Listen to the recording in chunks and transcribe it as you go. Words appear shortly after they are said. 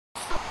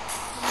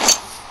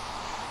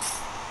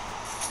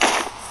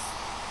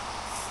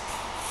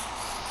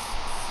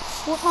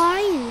Where are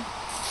you?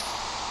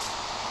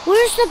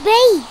 Where's the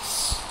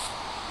base?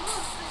 Look, I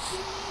see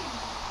you.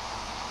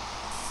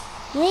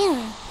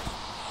 Where?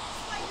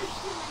 Spider's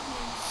killing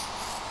me.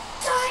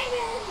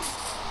 Diamond!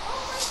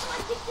 Oh my god,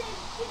 get down,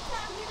 get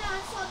down. I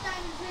saw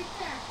diamonds right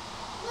there.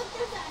 Look,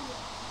 there's diamonds.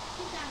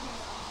 Get down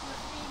here.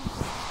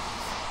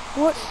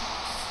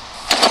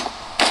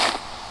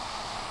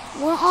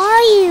 Where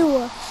are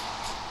you?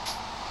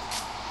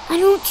 I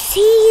don't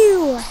see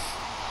you.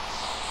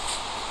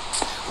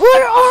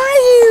 Where are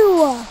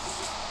you?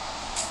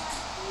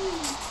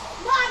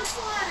 Lava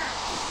slaughter!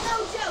 No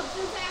joke,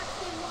 there's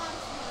actually lava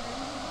slaughter.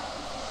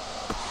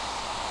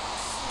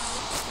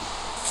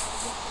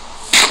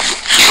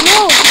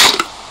 No.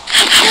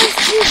 There's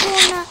people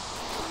in the...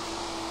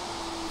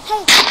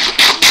 Hey.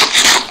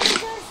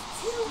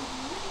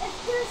 If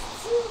there's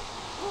two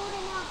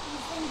golden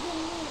apples, then give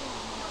me one.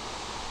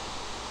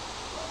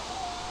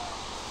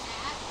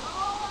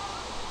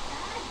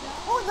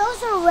 Oh,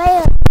 those are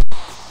rare.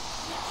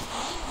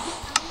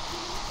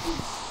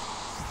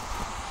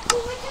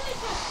 Oh, we're doing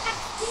some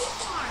XP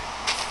farm.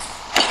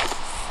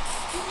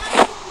 We're not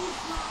doing these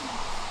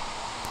zombies.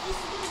 This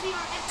is going to be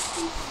our XP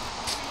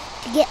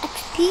farm. To get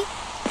XP?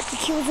 To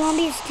kill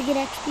zombies to get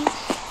XP?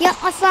 Yeah,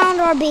 I found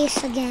our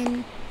base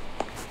again.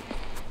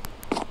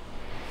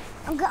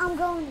 I'm going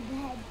to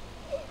bed.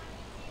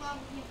 Well, you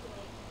have to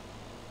wait.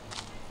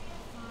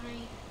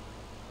 Fine.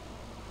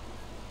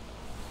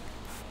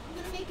 I'm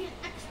going to make an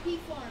XP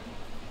farm.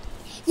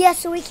 Yeah,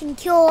 so we can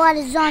kill a lot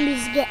of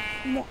zombies to get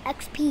more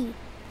XP.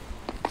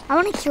 I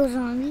want to kill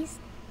zombies.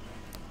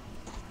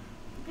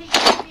 Okay,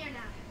 come here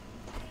now.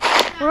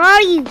 Where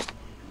are you? Come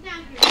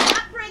down here. Do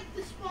not break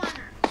the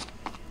spawner.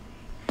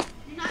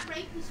 Do not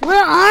break the spawner.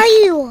 Where are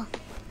you?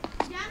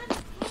 Down in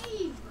the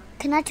cave.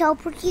 Can I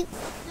teleport you?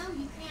 No,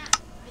 you can't.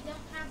 I don't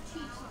have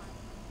cheats on.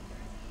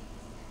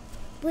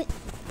 Wait,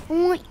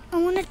 I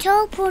want to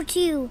teleport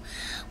you.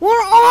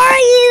 Where are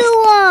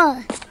you?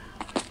 Where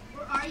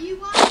are you,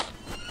 one?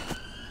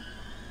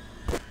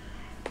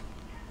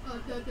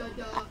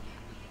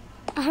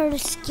 I heard a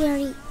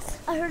scary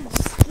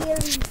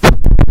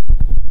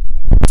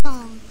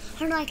song. I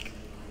heard like,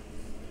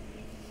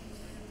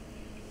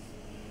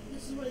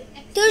 This is where the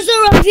XP. there's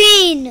a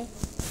ravine.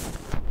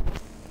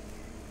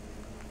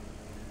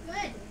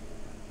 Good.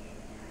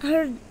 I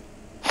heard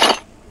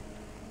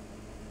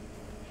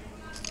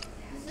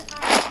This is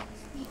our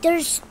XP.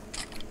 there's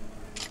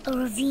a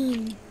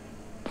ravine.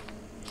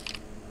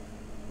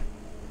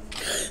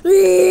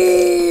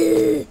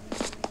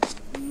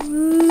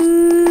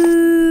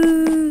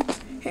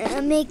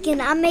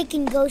 I'm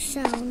making ghost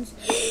sounds.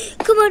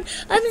 Come on,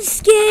 I'm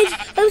scared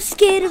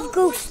of ghosts.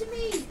 Close to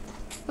me.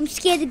 I'm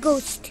scared of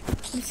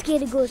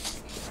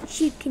ghosts.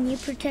 Sheep, can you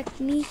protect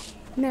me?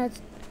 No,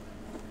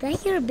 did I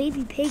hear a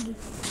baby pig?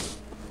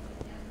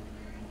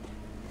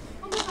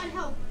 Oh my god,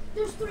 help.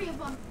 There's 3 of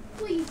them.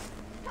 Please.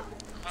 Help.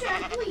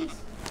 Jack, please.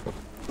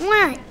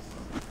 What?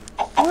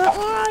 Where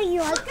are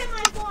you? Look at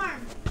my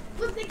farm.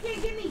 Look, they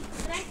can't get me,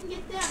 but I can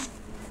get them.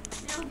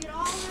 And I'll get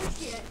all their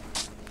shit.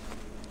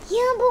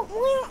 Yeah, but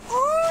where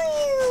are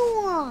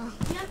you?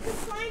 You have to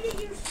find it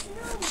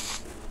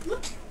yourself.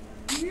 Look.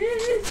 No,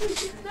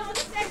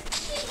 this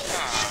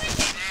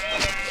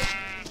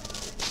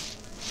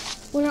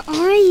Where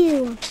are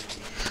you?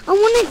 I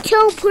want to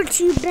teleport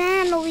you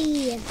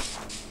badly.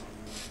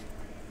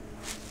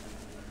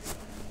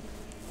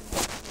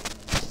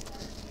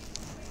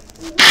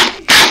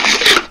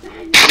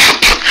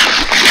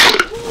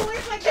 Oh,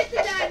 if I get the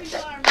diamond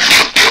armor.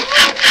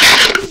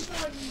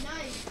 Oh,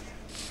 nice.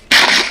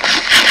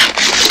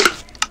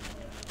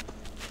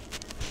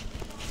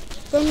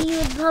 Then you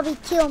would probably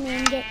kill me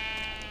and get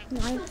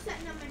Still mine.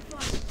 setting up my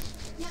farm.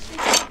 Yep, they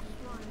got spawn.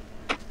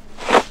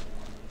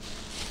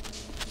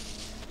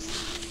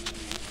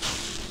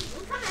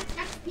 Look how much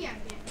XP I get.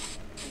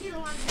 I get a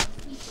lot of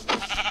XP from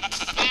this.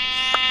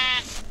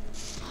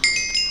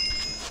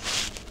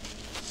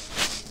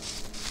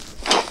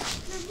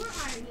 Then where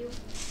are you?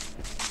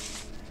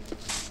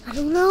 I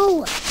don't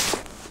know.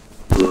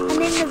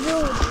 I'm in the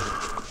village.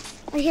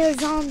 I hear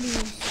zombies.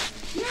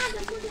 Yeah,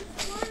 that's where the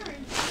spawner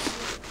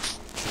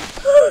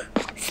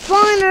is.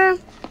 Spawner.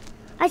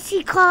 I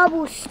see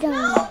cobblestone.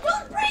 No,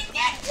 don't break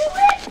into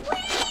it,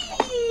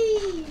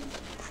 please!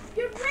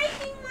 You're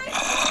breaking my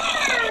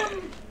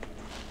farm!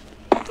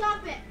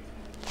 Stop it.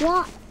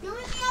 What? Go in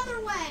the other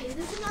way.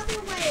 There's another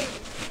way.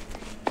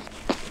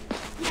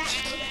 Yeah,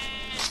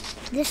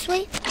 This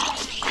way?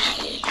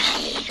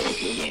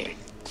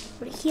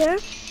 Right here?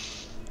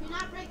 do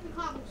not break the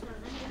cobblestone.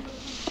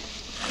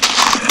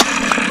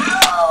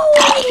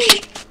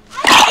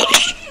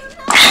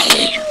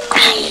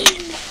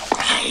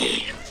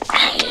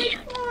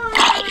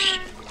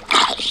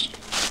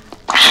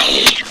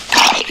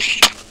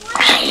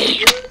 I need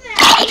to move in.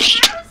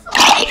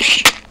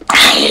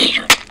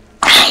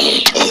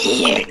 I told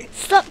you not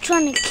Stop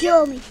trying to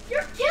kill me.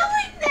 You're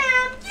killing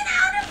them! Get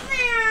out of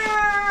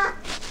there!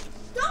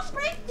 Don't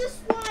break the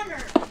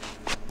spawner!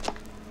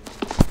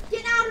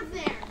 Get out of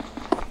there!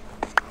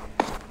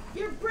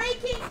 You're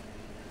breaking...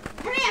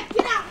 Hurry up!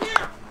 Get out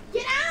now!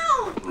 Get out!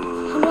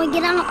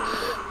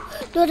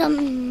 But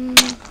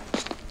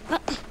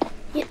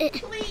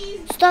Please.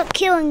 stop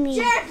killing me.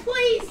 Jared,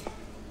 please.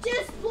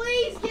 Just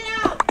please get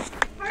out.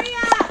 Hurry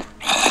up.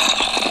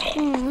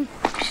 Mm.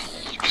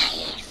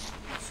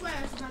 I swear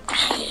I was about to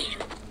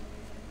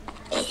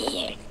kill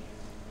you.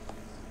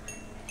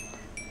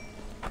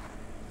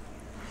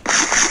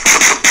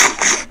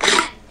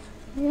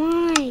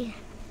 Why?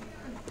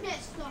 I'm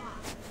pissed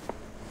off.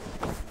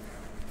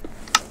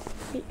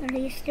 Are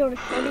you still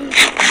recording? No, of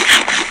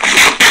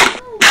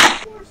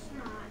course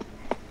not.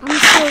 I'm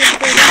still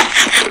recording.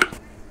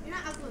 You're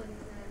not uploading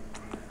that.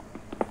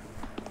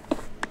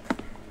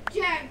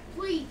 Jared,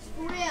 please,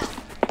 for real.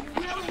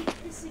 You're really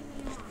pissing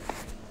me off.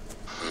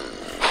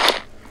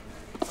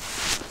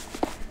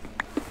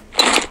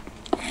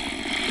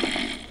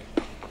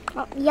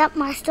 Oh, yep,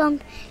 my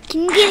stone.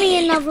 Can you give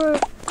me another?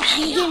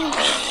 Can you give me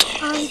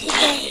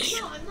pickaxe?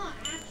 No, I'm not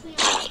actually on.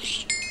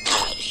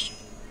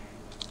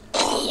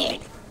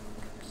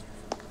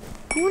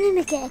 I want to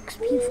make an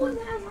XP farm.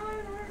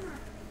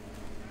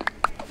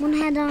 One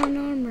had iron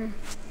armor. No,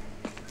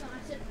 I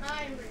said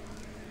iron.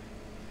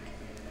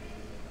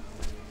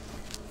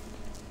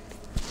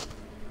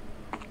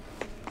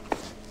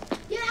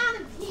 Get out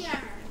of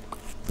here!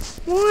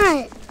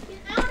 What?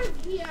 Get out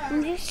of here!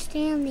 I'm just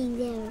standing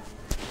there.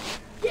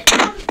 Get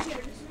out of here!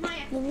 This is my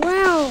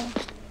Wow.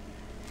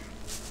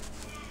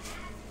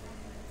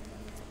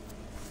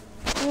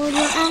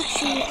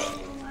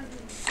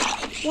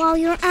 Well,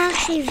 you're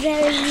actually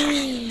very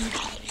mean.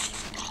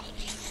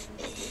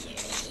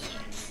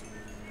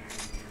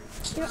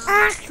 You're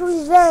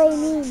actually very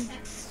mean.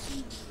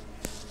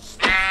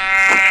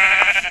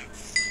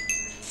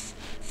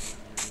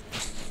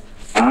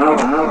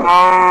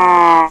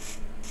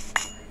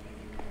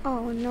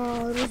 Oh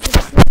no, it was a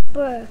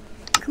creeper.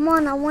 Come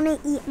on, I want to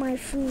eat my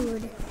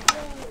food.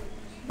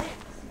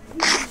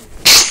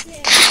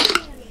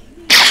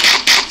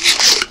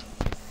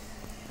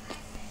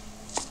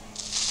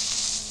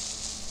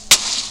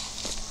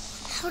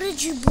 How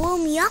did you blow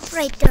me up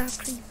right there,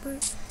 creeper?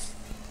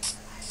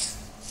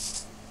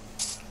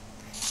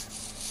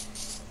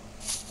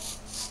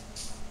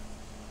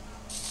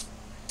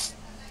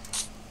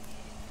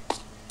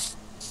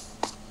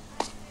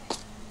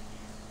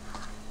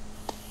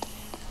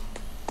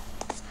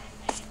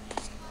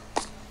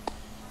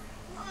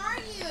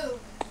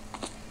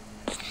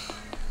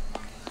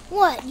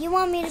 What? You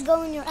want me to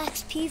go in your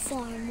XP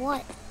farm?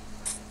 What?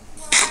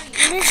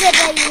 What is it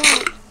that you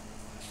want?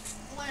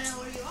 I want to know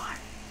where you are.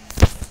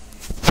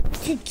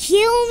 To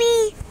kill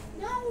me?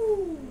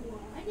 No,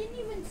 I didn't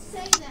even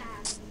say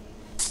that.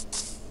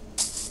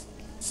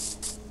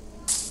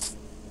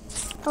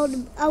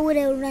 I would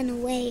have run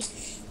away.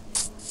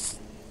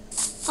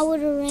 I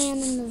would have ran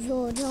in the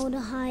village. I would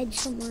have hid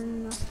somewhere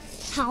in the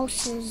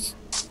houses.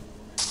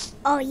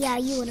 Oh yeah,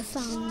 you would have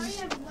found Oh, I me.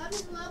 have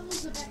 11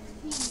 levels of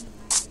XP.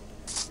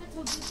 That's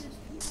how good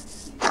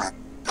this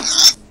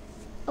XP.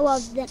 Oh well,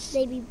 that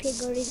baby pig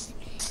already.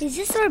 Is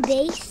this our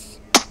base?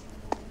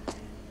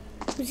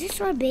 Is this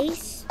our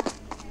base?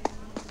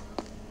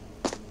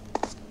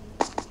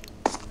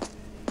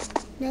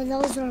 No,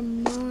 those are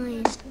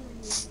mine.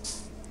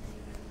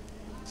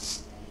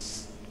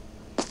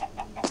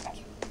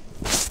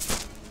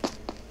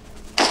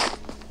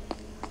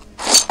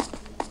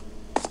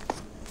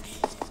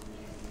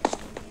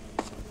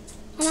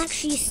 I'm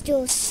actually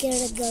still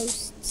scared of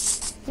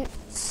ghosts.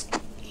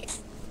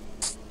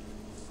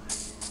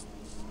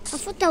 I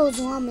thought that was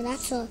llama.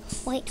 That's a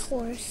white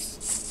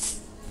horse.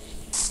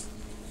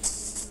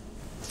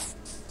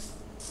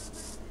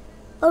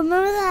 Oh,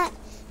 remember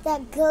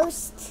that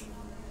ghost?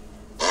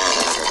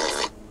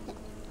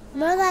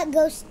 Remember that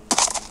ghost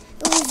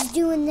that was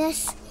doing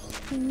this?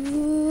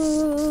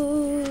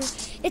 Ooh.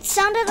 It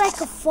sounded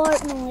like a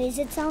fart noise.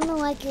 It sounded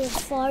like it was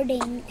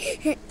farting.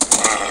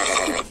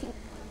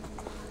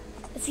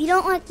 If you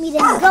don't like me,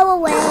 then go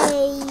away.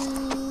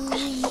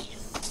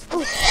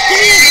 Ooh,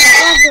 give me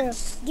lava.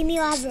 Give me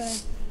lava.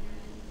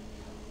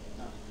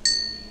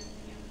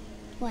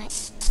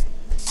 What?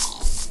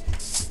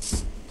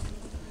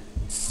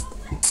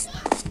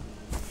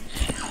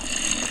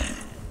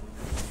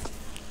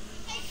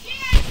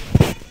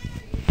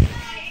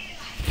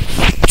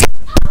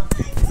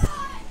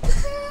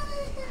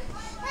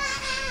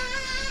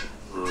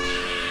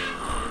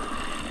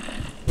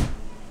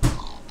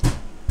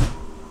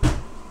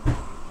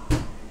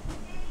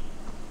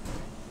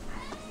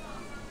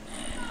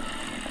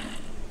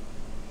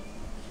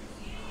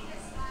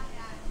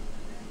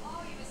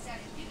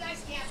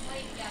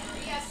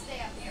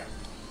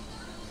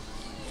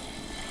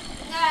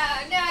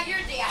 No,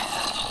 you're the outside.